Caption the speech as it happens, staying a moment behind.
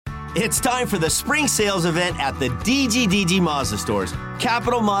It's time for the spring sales event at the DGDG Mazda stores.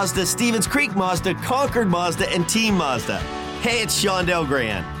 Capital Mazda, Stevens Creek Mazda, Concord Mazda, and Team Mazda. Hey, it's Sean Del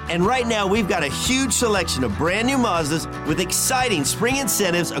Gran. And right now we've got a huge selection of brand new Mazdas with exciting spring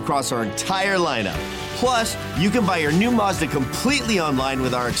incentives across our entire lineup. Plus, you can buy your new Mazda completely online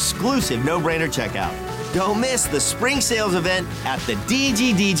with our exclusive no-brainer checkout. Don't miss the spring sales event at the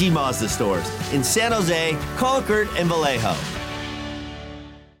DGDG Mazda stores in San Jose, Concord, and Vallejo.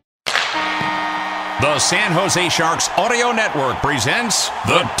 The San Jose Sharks Audio Network presents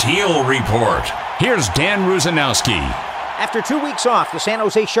The Teal Report. Here's Dan Rusanowski. After 2 weeks off, the San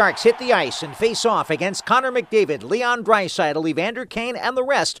Jose Sharks hit the ice and face off against Connor McDavid, Leon Draisaitl, Evander Kane, and the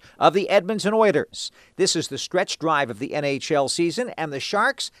rest of the Edmonton Oilers. This is the stretch drive of the NHL season, and the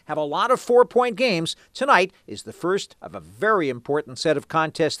Sharks have a lot of 4-point games. Tonight is the first of a very important set of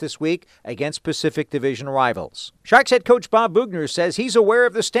contests this week against Pacific Division rivals. Sharks head coach Bob Boughner says he's aware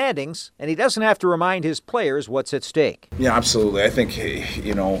of the standings, and he doesn't have to remind his players what's at stake. Yeah, absolutely. I think,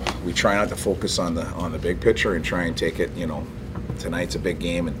 we try not to focus on the big picture and try and take it, tonight's a big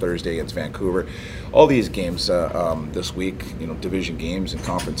game and Thursday against Vancouver. All these games this week, division games and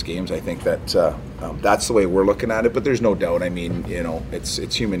conference games, I think that that's the way we're looking at it. But there's no doubt,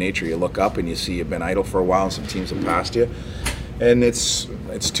 it's human nature. You look up and you see you've been idle for a while and some teams have passed you. And it's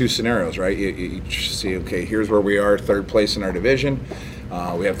two scenarios, right? You see, okay, here's where we are, third place in our division.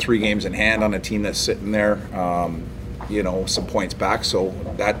 We have 3 games in hand on a team that's sitting there. Some points back, so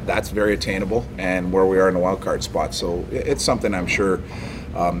that's very attainable, and where we are in the wild card spot. So it's something I'm sure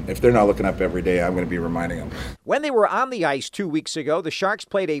if they're not looking up every day, I'm going to be reminding them. When they were on the ice 2 weeks ago, the Sharks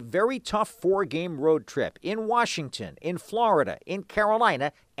played a very tough 4-game road trip in Washington, in Florida, in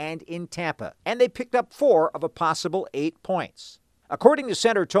Carolina, and in Tampa. And they picked up 4 of a possible 8 points. According to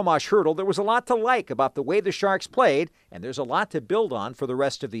center Tomas Hertl, there was a lot to like about the way the Sharks played, and there's a lot to build on for the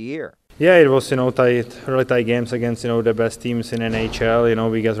rest of the year. Yeah, it was, really tight games against, the best teams in NHL.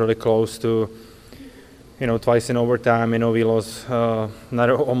 We got really close to, twice in overtime. We lost not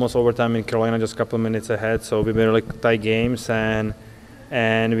almost overtime in Carolina, just a couple of minutes ahead. So we've been really tight games, and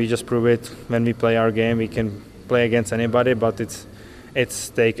we just prove it when we play our game. We can play against anybody, but it's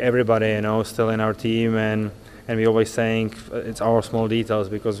take everybody, still in our team, and we always saying it's our small details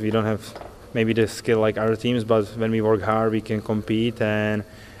because we don't have maybe the skill like other teams, but when we work hard, we can compete, and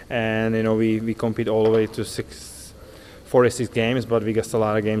we compete all the way to 46 games, but we got a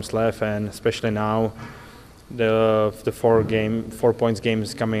lot of games left, and especially now the 4 points game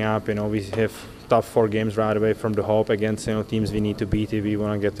is coming up. We have tough 4 games right away from the Hope against teams we need to beat if we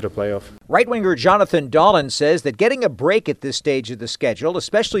want to get to the playoff. Right winger Jonathan Dahlen says that getting a break at this stage of the schedule,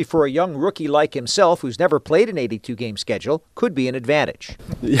 especially for a young rookie like himself who's never played an 82-game schedule, could be an advantage.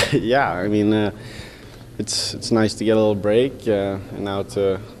 Yeah, it's nice to get a little break and now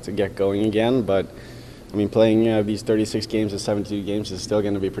to get going again. But playing these 36 games and 72 games is still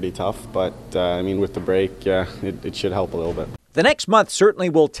going to be pretty tough. But with the break, it should help a little bit. The next month certainly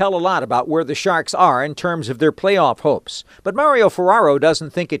will tell a lot about where the Sharks are in terms of their playoff hopes. But Mario Ferraro doesn't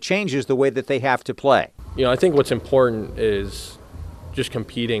think it changes the way that they have to play. I think what's important is just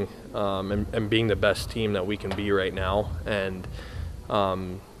competing and being the best team that we can be right now. And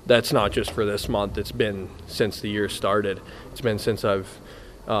that's not just for this month. It's been since the year started. It's been since I've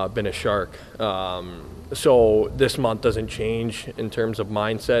been a Shark. So this month doesn't change in terms of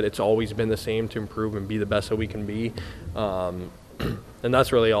mindset. It's always been the same, to improve and be the best that we can be. And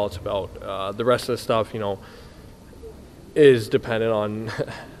that's really all it's about. The rest of the stuff, is dependent on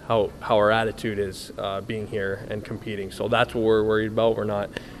how our attitude is being here and competing. So that's what we're worried about. We're not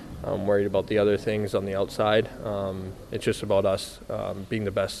worried about the other things on the outside. It's just about us being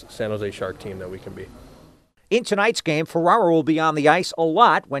the best San Jose Shark team that we can be. In tonight's game, Ferraro will be on the ice a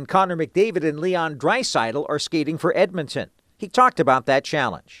lot when Connor McDavid and Leon Draisaitl are skating for Edmonton. He talked about that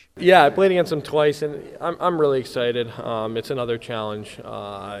challenge. Yeah, I played against him twice, and I'm really excited. It's another challenge.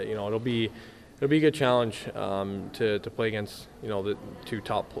 It'll be a good challenge to play against the 2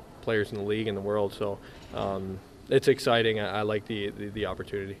 top players in the league and the world. So it's exciting. I like the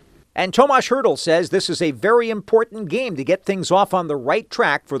opportunity. And Tomas Hertl says this is a very important game to get things off on the right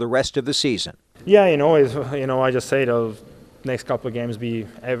track for the rest of the season. Yeah, I just say the next couple of games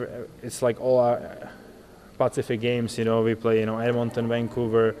it's like all our Pacific games. We play Edmonton,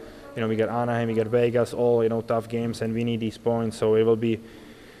 Vancouver, we got Anaheim, we got Vegas, all tough games, and we need these points. So it will be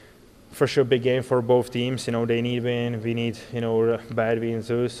for sure big game for both teams. They need win, we need bad wins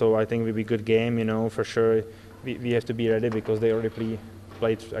too. So I think it will be a good game. For sure we have to be ready because they already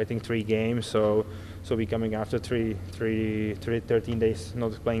played I think 3 games. So we're coming after 13 days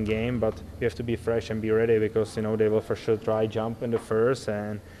not playing game, but we have to be fresh and be ready because they will for sure try jump in the first,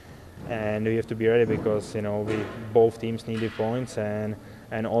 and and we have to be ready because both teams need the points, and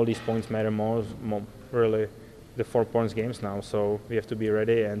all these points matter really the 4 points games now. So we have to be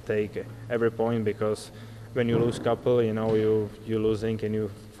ready and take every point, because when you lose couple, you're losing and you're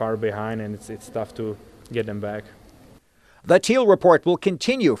far behind, and it's tough to get them back. The Teal Report will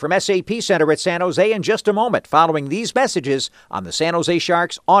continue from SAP Center at San Jose in just a moment, following these messages on the San Jose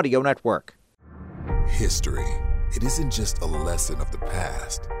Sharks Audio Network. History. It isn't just a lesson of the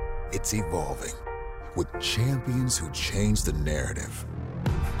past. It's evolving with champions who change the narrative.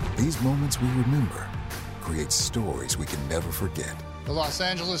 These moments we remember create stories we can never forget. The Los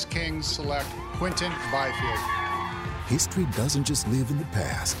Angeles Kings select Quinton Byfield. History doesn't just live in the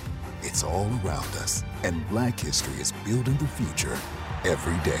past. It's all around us, and Black history is building the future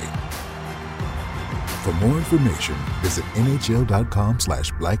every day. For more information, visit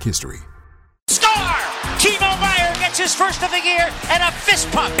NHL.com/blackhistory. Score! Timo Meier gets his first of the year and a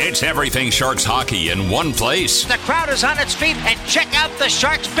fist pump. It's everything Sharks hockey in one place. The crowd is on its feet, and check out the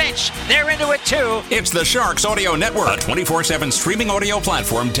Sharks bench. They're into it too. It's the Sharks Audio Network, a 24/7 streaming audio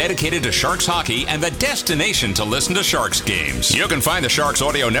platform dedicated to Sharks hockey and the destination to listen to Sharks games. You can find the Sharks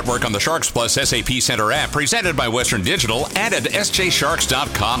Audio Network on the Sharks Plus SAP Center app, presented by Western Digital, and at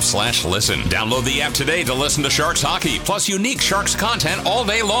sjsharks.com/listen. Download the app today to listen to Sharks hockey, plus unique Sharks content all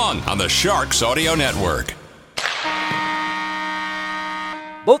day long on the Sharks Audio Network.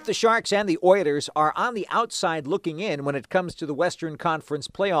 Both the Sharks and the Oilers are on the outside looking in when it comes to the Western Conference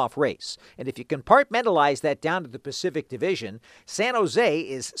playoff race. And if you compartmentalize that down to the Pacific Division, San Jose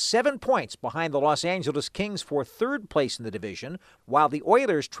is 7 points behind the Los Angeles Kings for third place in the division, while the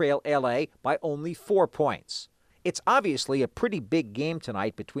Oilers trail LA by only 4 points. It's obviously a pretty big game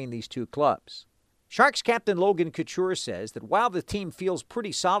tonight between these two clubs. Sharks captain Logan Couture says that while the team feels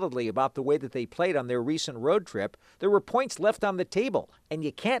pretty solidly about the way that they played on their recent road trip, there were points left on the table, and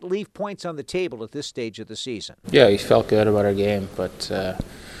you can't leave points on the table at this stage of the season. Yeah, we felt good about our game, but at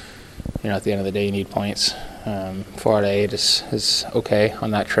the end of the day, you need points. 4 out of 8 is okay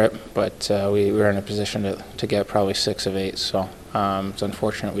on that trip, but we were in a position to get probably 6 of 8, so it's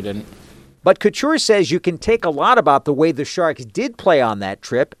unfortunate we didn't. But Couture says you can take a lot about the way the Sharks did play on that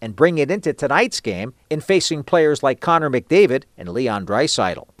trip and bring it into tonight's game in facing players like Connor McDavid and Leon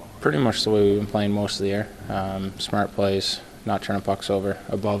Draisaitl. Pretty much the way we've been playing most of the year. Smart plays, not turning pucks over,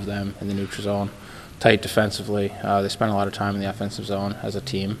 above them in the neutral zone. Tight defensively. They spend a lot of time in the offensive zone as a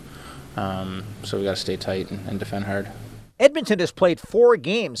team, so we got to stay tight and defend hard. Edmonton has played 4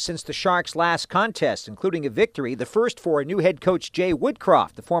 games since the Sharks' last contest, including a victory, the first for new head coach Jay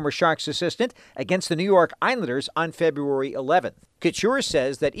Woodcroft, the former Sharks assistant, against the New York Islanders on February 11th. Couture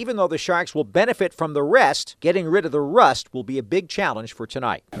says that even though the Sharks will benefit from the rest, getting rid of the rust will be a big challenge for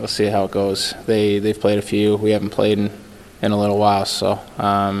tonight. We'll see how it goes. They've played a few. We haven't played in a little while, so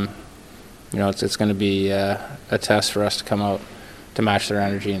it's going to be a test for us to come out to match their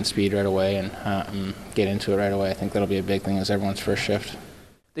energy and speed right away and get into it right away. I think that'll be a big thing as everyone's first shift.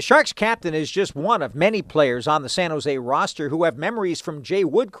 The Sharks captain is just one of many players on the San Jose roster who have memories from Jay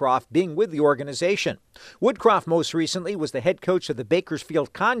Woodcroft being with the organization. Woodcroft most recently was the head coach of the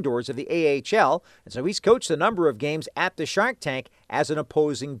Bakersfield Condors of the AHL, and so he's coached a number of games at the Shark Tank as an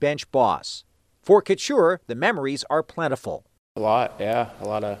opposing bench boss. For Couture, the memories are plentiful. A lot, yeah. A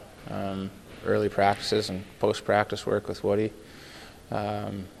lot of early practices and post-practice work with Woody.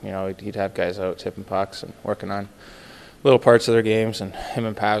 He'd have guys out tipping pucks and working on little parts of their games, and him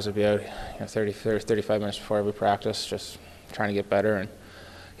and Pavs would be out 35 minutes before every practice just trying to get better. And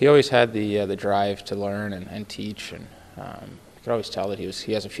he always had the drive to learn and teach, and you could always tell that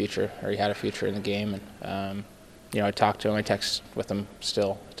he has a future, or he had a future in the game. And I talked to him, I text with him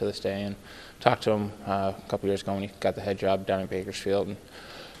still to this day, and talked to him a couple years ago when he got the head job down in Bakersfield. And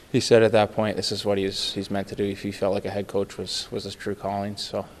he said at that point, this is what he's meant to do. If he felt like a head coach was his true calling,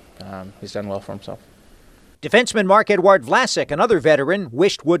 so he's done well for himself. Defenseman Marc-Edouard Vlasic, another veteran,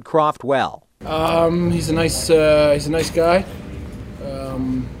 wished Woodcroft well. He's a nice guy.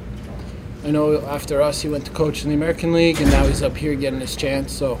 I know after us, he went to coach in the American League, and now he's up here getting his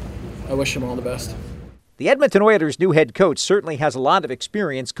chance. So I wish him all the best. The Edmonton Oilers' new head coach certainly has a lot of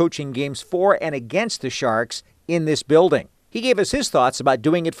experience coaching games for and against the Sharks in this building. He gave us his thoughts about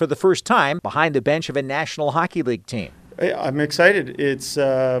doing it for the first time behind the bench of a National Hockey League team. I'm excited. It's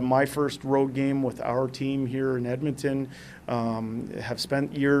my first road game with our team here in Edmonton. Have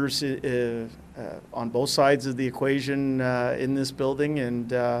spent years on both sides of the equation in this building,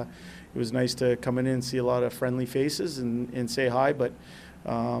 and it was nice to come in and see a lot of friendly faces and say hi. But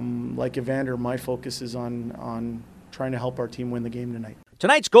like Evander, my focus is on trying to help our team win the game tonight.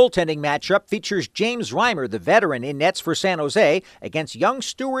 Tonight's goaltending matchup features James Reimer, the veteran, in nets for San Jose, against young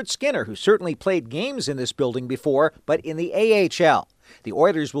Stuart Skinner, who certainly played games in this building before, but in the AHL. The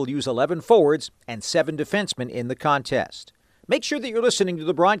Oilers will use 11 forwards and 7 defensemen in the contest. Make sure that you're listening to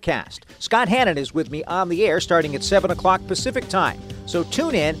the broadcast. Scott Hannon is with me on the air starting at 7 o'clock Pacific time, so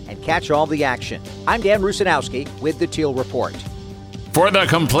tune in and catch all the action. I'm Dan Rusanowski with the Teal Report. For the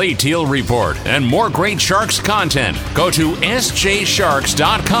complete Teal Report and more great Sharks content, go to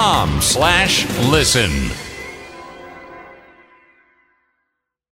sjsharks.com/listen.